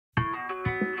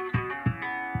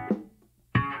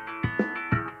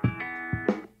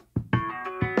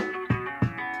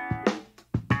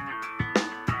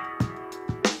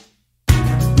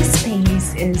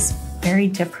space is very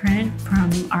different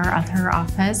from our other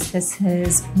office. This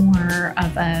is more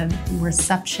of a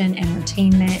reception,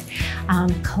 entertainment,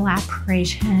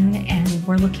 collaboration, and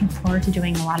we're looking forward to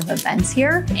doing a lot of events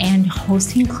here and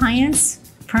hosting clients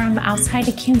from outside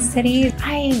of Kansas City.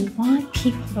 I want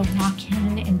people to walk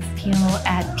in and feel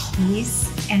at peace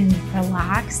and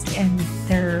relaxed, and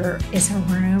there is a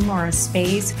room or a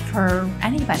space for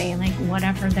anybody, like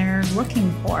whatever they're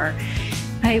looking for.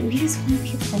 But we just want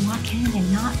people to walk in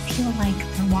and not feel like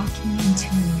they're walking into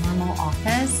a normal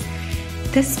office.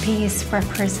 This space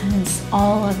represents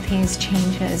all of these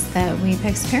changes that we've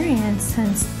experienced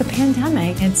since the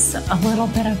pandemic. It's a little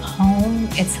bit of home,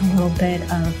 it's a little bit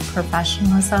of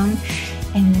professionalism,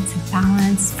 and it's a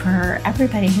balance for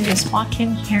everybody who just walk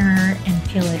in here and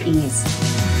feel at ease.